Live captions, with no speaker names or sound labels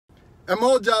At my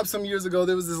old job some years ago,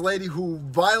 there was this lady who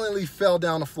violently fell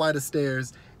down a flight of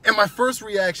stairs, and my first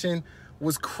reaction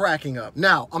was cracking up.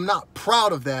 Now, I'm not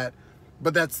proud of that,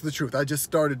 but that's the truth. I just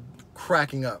started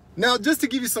cracking up. Now, just to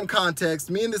give you some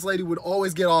context, me and this lady would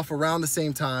always get off around the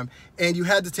same time, and you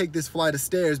had to take this flight of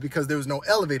stairs because there was no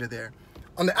elevator there.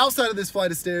 On the outside of this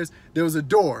flight of stairs, there was a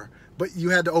door, but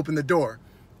you had to open the door.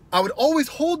 I would always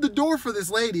hold the door for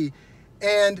this lady,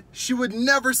 and she would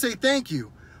never say thank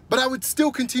you. But I would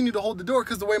still continue to hold the door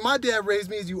because the way my dad raised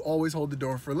me is you always hold the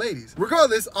door for ladies.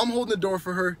 Regardless, I'm holding the door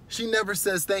for her. She never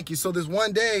says thank you. So this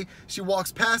one day, she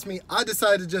walks past me. I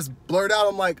decided to just blurt out,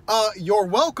 I'm like, you're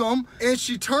welcome. And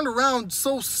she turned around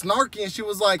so snarky and she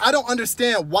was like, I don't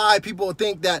understand why people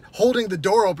think that holding the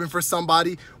door open for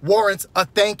somebody warrants a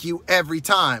thank you every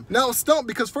time. Now, I was stumped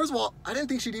because first of all, I didn't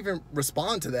think she'd even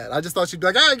respond to that. I just thought she'd be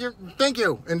like, thank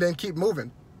you, and then keep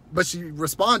moving. But she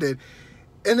responded.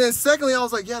 And then secondly, I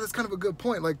was like, yeah, that's kind of a good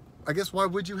point. Like, I guess why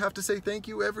would you have to say thank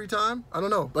you every time? I don't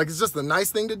know. Like, it's just a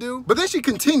nice thing to do. But then she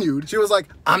continued. She was like,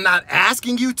 I'm not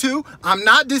asking you to. I'm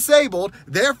not disabled.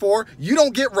 Therefore, you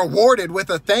don't get rewarded with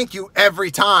a thank you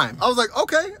every time. I was like,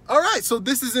 okay, all right. So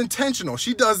this is intentional.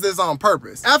 She does this on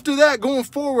purpose. After that, going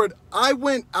forward, I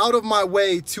went out of my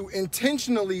way to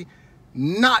intentionally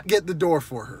not get the door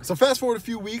for her. So fast forward a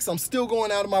few weeks, I'm still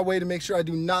going out of my way to make sure I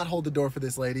do not hold the door for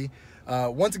this lady.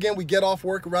 Once again, we get off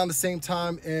work around the same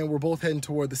time and we're both heading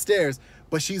toward the stairs,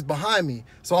 but she's behind me.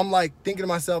 So I'm like thinking to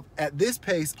myself, at this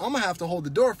pace, I'm gonna have to hold the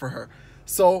door for her.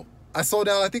 So I slow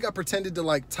down. I think I pretended to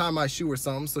like tie my shoe or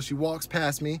something. So she walks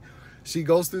past me, she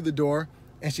goes through the door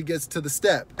and she gets to the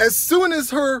step. As soon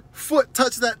as her foot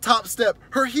touched that top step,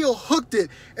 her heel hooked it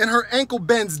and her ankle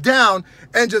bends down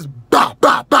and just bow,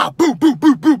 bow, bow, boom, boom,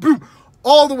 boom, boom, boom,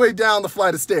 all the way down the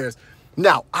flight of stairs.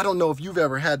 Now, I don't know if you've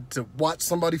ever had to watch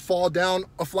somebody fall down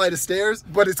a flight of stairs,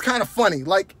 but it's kind of funny.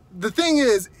 Like, the thing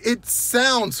is, it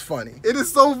sounds funny. It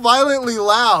is so violently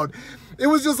loud. It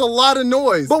was just a lot of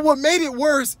noise. But what made it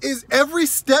worse is every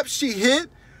step she hit,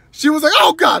 she was like,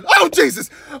 oh God, oh Jesus,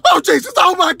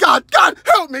 oh my God, God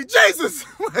help me, Jesus.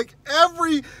 Like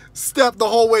every step the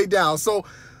whole way down. So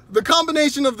the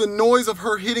combination of the noise of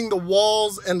her hitting the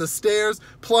walls and the stairs,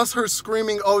 plus her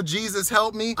screaming, oh Jesus,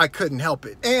 help me, I couldn't help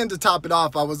it. And to top it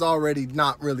off, I was already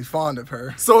not really fond of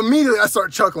her. So immediately I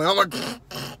start chuckling. I'm like,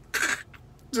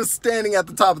 just standing at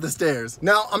the top of the stairs.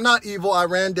 Now, I'm not evil. I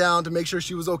ran down to make sure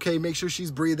she was okay, make sure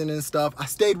she's breathing and stuff. I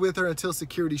stayed with her until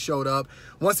security showed up.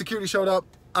 Once security showed up,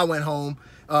 I went home.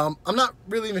 I'm not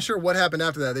really even sure what happened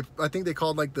after that. I think they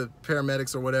called like the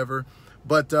paramedics or whatever,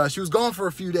 but she was gone for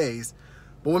a few days.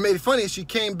 But what made it funny is she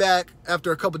came back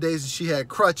after a couple of days and she had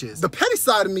crutches. The petty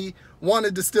side of me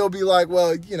wanted to still be like,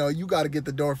 well, you know, you got to get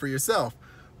the door for yourself.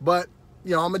 But,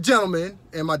 you know, I'm a gentleman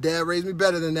and my dad raised me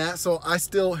better than that. So I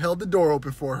still held the door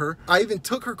open for her. I even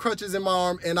took her crutches in my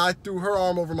arm and I threw her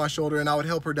arm over my shoulder and I would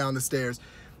help her down the stairs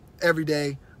every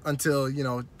day until, you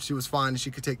know, she was fine and she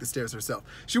could take the stairs herself.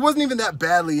 She wasn't even that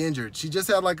badly injured. She just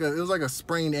had like it was like a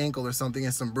sprained ankle or something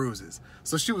and some bruises.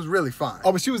 So she was really fine.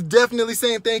 Oh, but she was definitely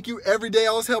saying thank you every day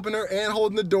I was helping her and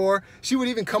holding the door. She would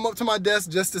even come up to my desk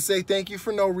just to say thank you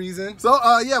for no reason. So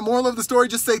yeah, moral of the story,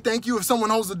 just say thank you if someone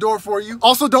holds the door for you.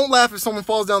 Also, don't laugh if someone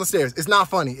falls down the stairs. It's not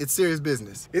funny. It's serious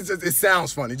business. It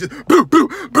sounds funny. Just boom, boom,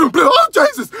 boom, boom. Oh,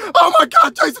 Jesus. Oh my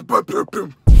God, Jesus. Boom, boom,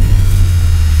 boom.